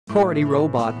Coredy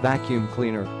Robot Vacuum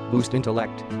Cleaner, Boost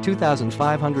Intellect,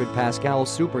 2500 Pascal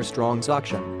Super Strong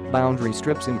Suction, Boundary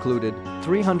Strips included,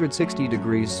 360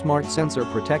 degrees Smart Sensor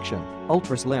Protection,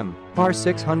 Ultra Slim,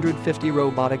 R650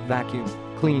 Robotic Vacuum,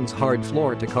 cleans hard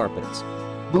floor to carpets.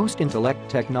 Boost Intellect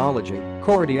Technology,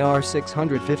 Coredy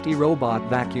R650 Robot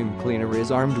Vacuum Cleaner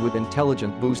is armed with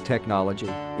intelligent boost technology,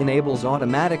 enables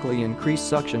automatically increase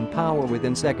suction power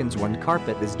within seconds when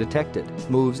carpet is detected,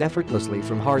 moves effortlessly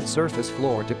from hard surface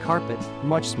floor to carpet,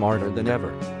 much smarter than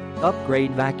ever.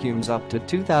 Upgrade vacuums up to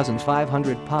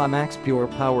 2500 PA Max Pure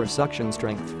Power Suction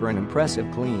Strength for an impressive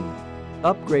clean.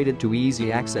 Upgraded to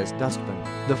Easy-Access Dustbin,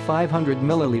 the 500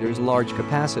 ml large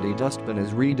capacity dustbin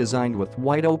is redesigned with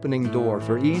wide opening door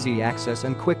for easy access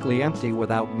and quickly empty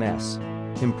without mess.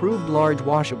 Improved large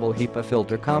washable HEPA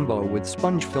filter combo with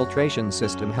sponge filtration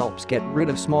system helps get rid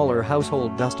of smaller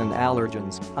household dust and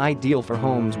allergens, ideal for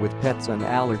homes with pets and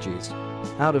allergies.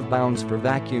 Out of bounds for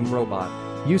vacuum robot.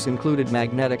 Use included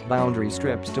magnetic boundary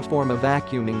strips to form a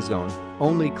vacuuming zone,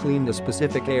 only clean the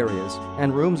specific areas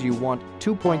and rooms you want.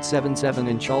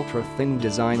 2.77-inch ultra-thin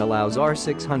design allows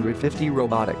R650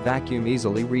 robotic vacuum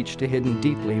easily reach to hidden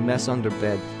deeply mess under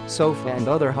bed, sofa and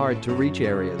other hard-to-reach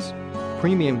areas.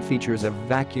 Premium features of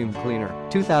vacuum cleaner,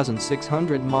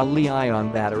 2600 mAh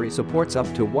Li-ion battery supports up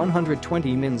to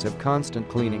 120 mins of constant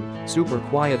cleaning, super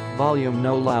quiet volume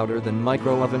no louder than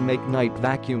micro oven make night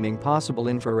vacuuming possible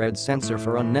infrared sensor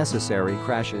for unnecessary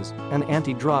crashes, and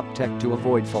anti-drop tech to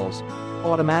avoid falls.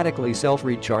 Automatically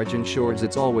self-recharge ensures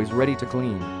it's always ready to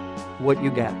clean. What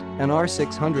you get, an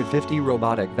R650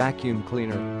 robotic vacuum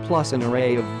cleaner, plus an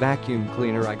array of vacuum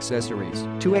cleaner accessories,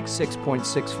 2x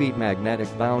 6.6 feet magnetic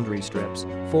boundary strips,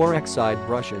 4x side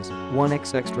brushes,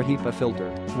 1x extra HEPA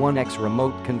filter, 1x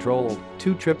remote controlled,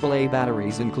 2 AAA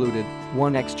batteries included,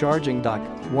 1x charging dock,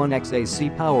 1x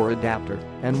AC power adapter,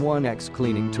 and 1x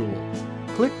cleaning tool.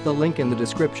 Click the link in the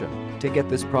description to get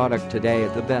this product today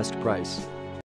at the best price.